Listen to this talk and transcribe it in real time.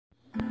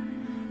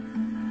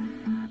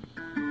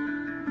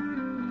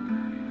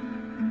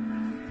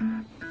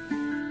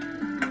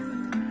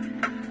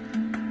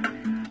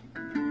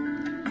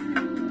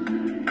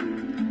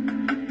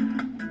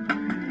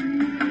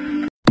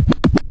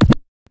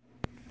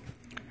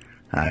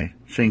Hi,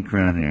 Shane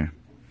Crown here.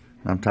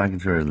 I'm talking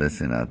to our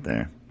listener out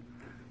there.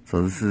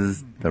 So this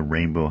is the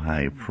Rainbow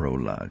High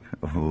prologue.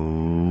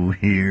 Oh,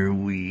 here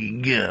we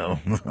go.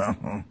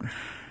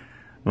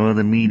 Well,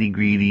 the meaty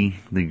greedy,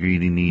 the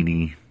greedy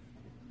needy.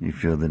 You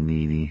feel the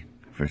needy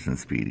for some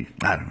speedy.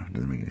 I don't know, it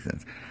doesn't make any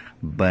sense.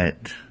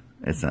 But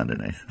it sounded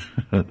nice.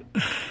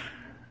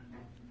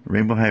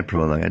 Rainbow High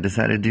prologue. I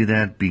decided to do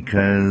that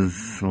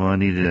because, well, I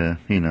need to,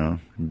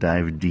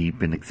 dive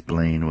deep and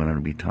explain what I'm going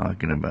to be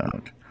talking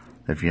about.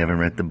 If you haven't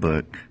read the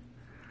book,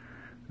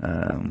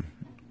 I'll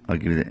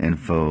give you the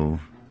info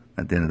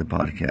at the end of the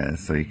podcast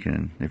so you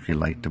can, if you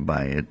like to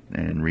buy it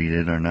and read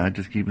it or not,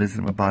 just keep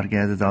listening to my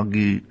podcast. It's all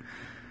good.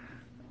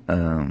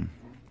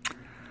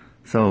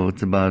 So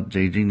it's about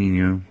J.J.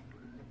 Nino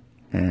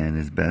and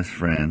his best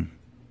friend,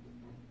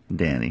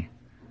 Danny.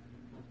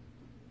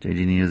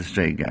 J.J. Nino's a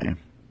straight guy.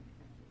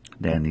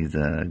 Danny's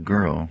a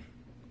girl,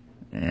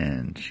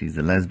 and she's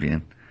a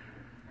lesbian.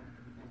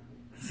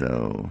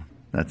 So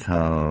that's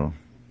how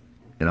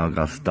it all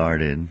got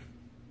started,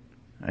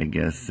 I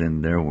guess,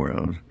 in their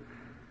world.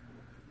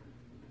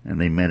 And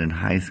they met in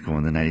high school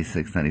in the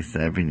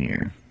 96-97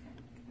 year.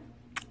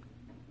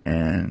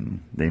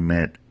 And they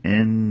met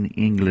in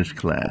English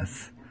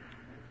class.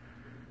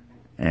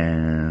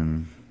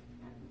 And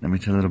let me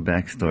tell a little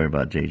backstory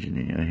about J.J.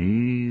 Nino.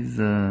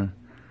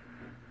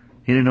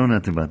 He didn't know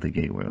nothing about the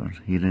gay world.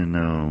 He didn't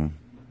know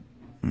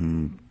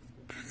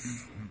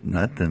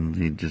nothing.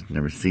 He just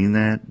never seen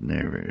that,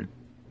 never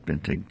been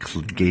to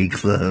a gay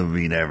club.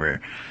 He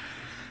never,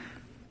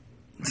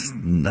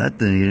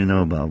 nothing. He didn't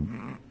know about,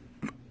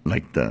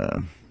 like,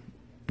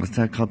 what's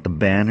that called? The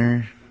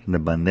banner? The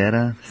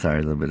bandera? Sorry,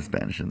 a little bit of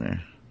Spanish in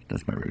there.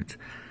 That's my roots.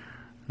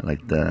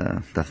 Like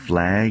the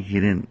flag. He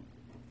didn't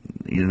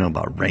know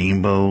about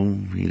rainbow.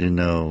 He didn't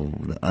know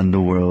the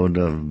underworld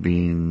of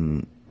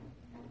being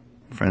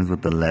friends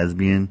with the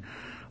lesbian,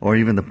 or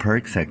even the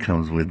perks that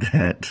comes with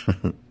that.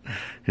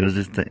 He was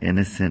just an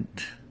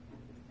innocent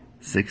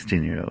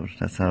 16-year-old.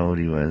 That's how old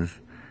he was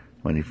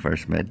when he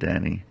first met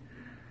Danny.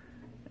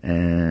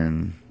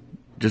 And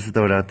just to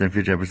throw it out there in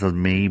future episodes,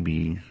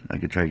 maybe I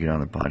could try to get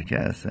on the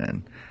podcast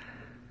and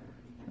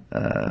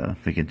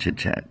we can chit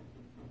chat.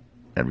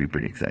 That'd be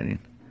pretty exciting.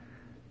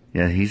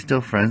 Yeah, he's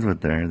still friends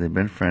with her. They've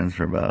been friends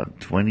for about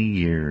 20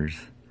 years.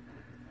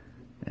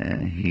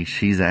 And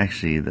she's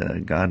actually the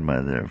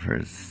godmother of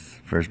her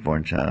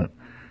firstborn child.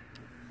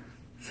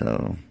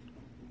 So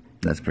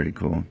that's pretty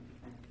cool.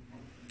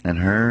 And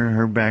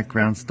her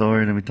background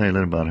story, let me tell you a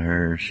little about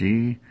her.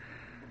 She,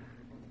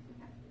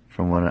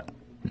 from what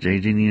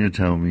J.J. Nino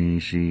told me,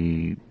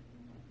 she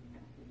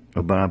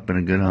was brought up in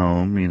a good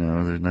home.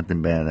 There's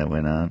nothing bad that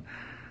went on.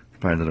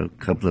 Probably a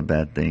couple of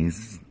bad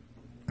things.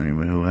 I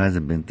mean, who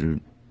hasn't been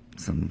through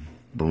some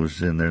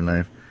bullshit in their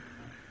life?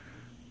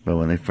 But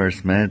when they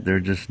first met, they're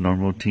just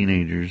normal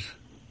teenagers.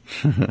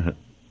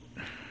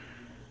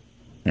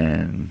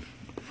 And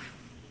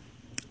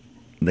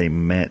they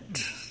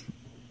met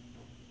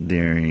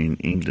during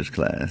English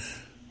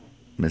class,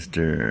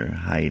 Mr.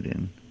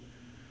 Hayden.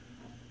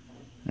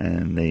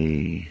 And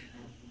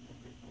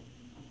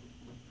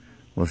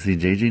see,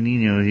 J.J.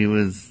 Nino, he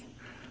was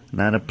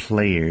not a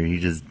player. He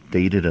just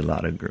dated a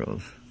lot of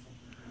girls.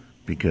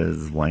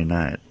 Because why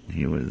not?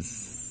 He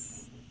was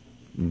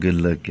good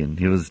looking.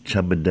 He was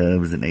Chubba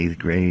Dubs in 8th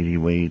grade. He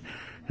was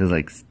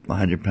like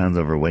 100 pounds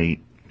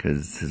overweight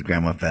because his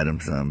grandma fed him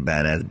some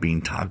badass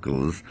bean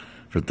tacos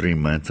for 3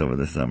 months over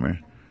the summer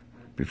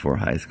before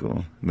high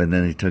school. But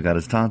then he took out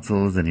his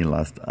tonsils and he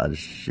lost a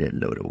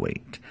shitload of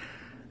weight.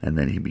 And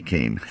then he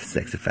became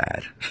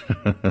sexified.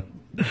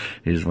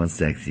 He just one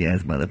sexy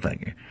ass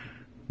motherfucker.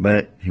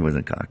 But he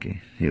wasn't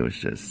cocky. He was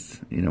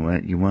just, you know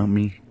what, you want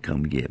me?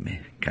 Come get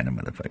me kind of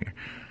motherfucker.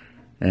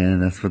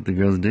 And that's what the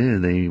girls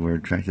did. They were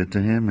attracted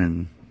to him,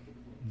 and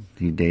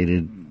he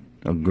dated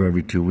a girl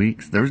every 2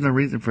 weeks. There was no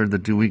reason for the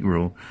 2-week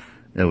rule.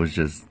 It was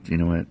just, you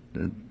know what,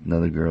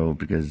 another girl,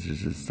 because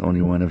there's just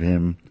only one of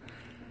him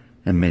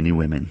and many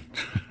women.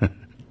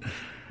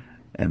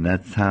 And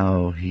that's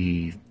how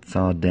he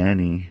saw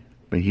Danny.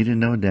 But he didn't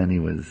know Danny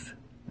was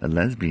a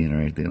lesbian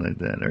or anything like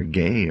that, or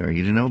gay, or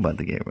he didn't know about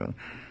the gay world.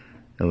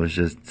 It was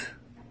just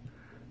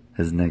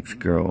his next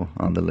girl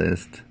on the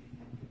list.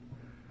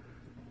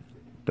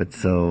 But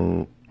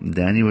so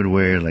Danny would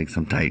wear like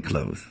some tight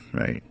clothes,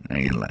 right? I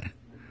ain't gonna lie.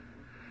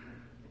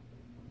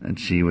 And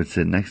she would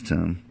sit next to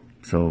him.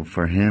 So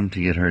for him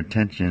to get her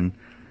attention,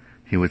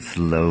 he would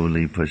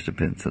slowly push the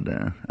pencil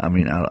down.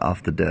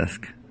 Off the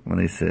desk when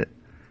they sit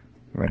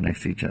right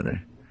next to each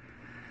other.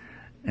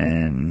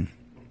 And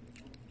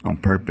on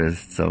purpose,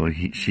 so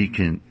she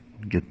can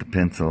get the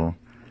pencil,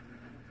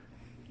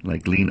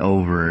 like lean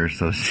over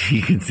so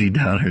she can see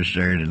down her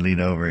shirt and lean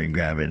over and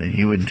grab it. And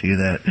he would do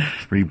that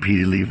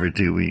repeatedly for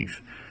 2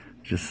 weeks.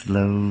 Just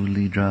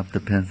slowly drop the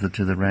pencil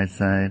to the right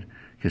side,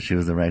 because she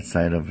was the right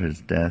side of his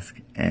desk,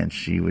 and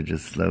she would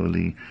just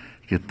slowly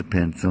get the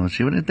pencil.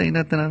 She wouldn't think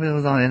nothing of it. It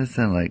was all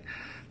innocent, like,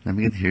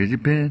 here's your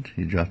pen.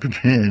 You drop your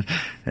pen.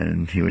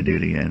 And he would do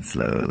it again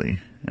slowly.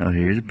 Oh,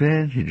 here's a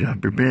pen. He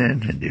dropped her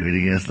pen and do it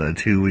again for like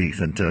 2 weeks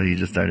until he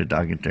just started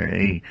talking to her.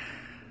 Hey,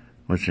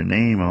 what's your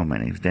name? Oh, my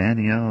name's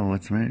Danny. Oh,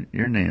 what's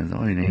your name?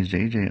 Oh, your name's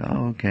JJ.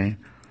 Oh, okay.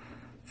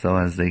 So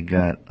as they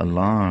got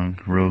along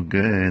real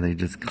good, they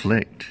just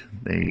clicked.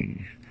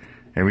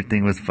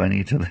 Everything was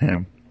funny to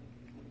them.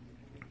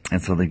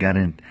 And so they got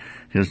in.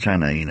 He was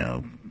trying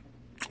to,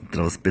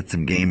 spit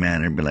some game at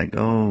her and be like,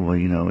 oh, well,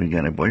 you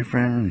got a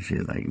boyfriend? And she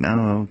was like,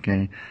 no,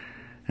 okay.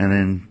 And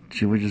then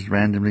she would just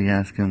randomly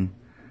ask him,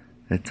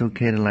 it's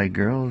okay to like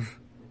girls?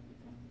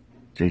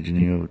 JJ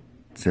Nino would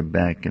sit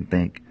back and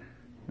think,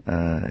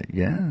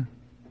 yeah.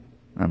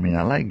 I mean,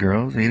 I like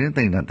girls. He didn't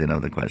think nothing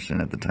of the question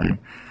at the time.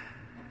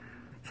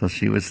 So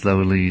she would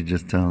slowly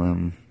just tell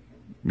him,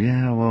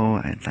 yeah, well,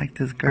 I like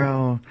this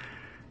girl.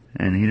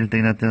 And he didn't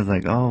think nothing. I was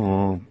like, oh,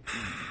 well,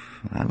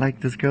 I like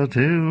this girl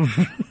too.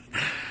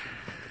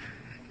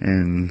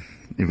 And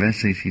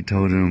eventually she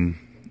told him,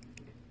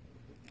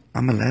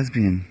 I'm a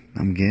lesbian.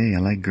 I'm gay. I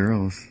like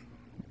girls.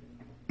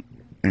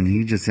 And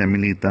he just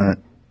immediately thought,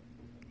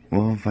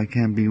 well, if I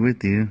can't be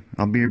with you,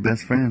 I'll be your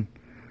best friend.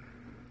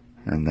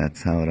 And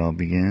that's how it all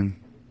began.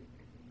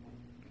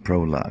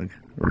 Prologue.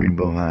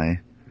 Rainbow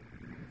High.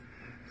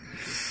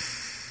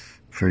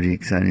 Pretty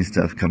exciting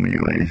stuff coming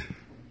your way.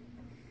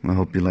 I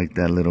hope you like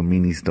that little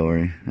mini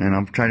story. And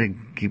I'll try to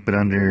keep it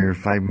under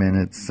 5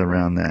 minutes,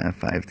 around that,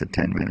 5 to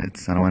 10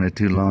 minutes. I don't want it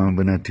too long,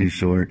 but not too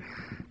short.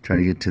 Try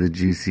to get to the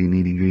juicy,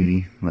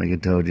 nitty-gritty, like I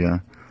told ya.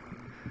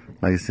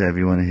 Like I said, if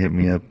you want to hit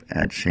me up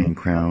at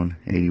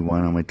ShaneCrown81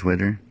 on my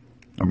Twitter.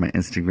 Or my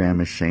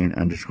Instagram is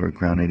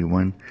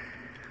Shane_Crown81.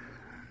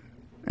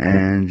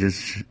 And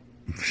just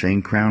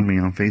Shane Crown me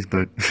on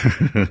Facebook.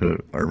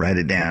 Or write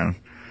it down.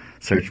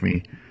 Search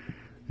me.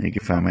 And you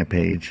can find my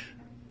page.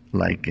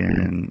 Like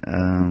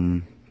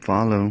and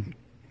follow.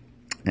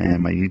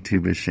 And my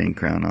YouTube is Shane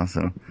Crown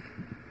also.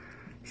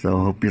 So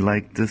hope you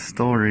like this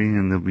story,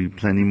 and there'll be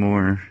plenty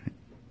more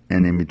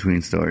and in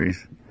between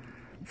stories.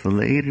 So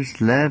laters,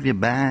 love you,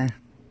 bye.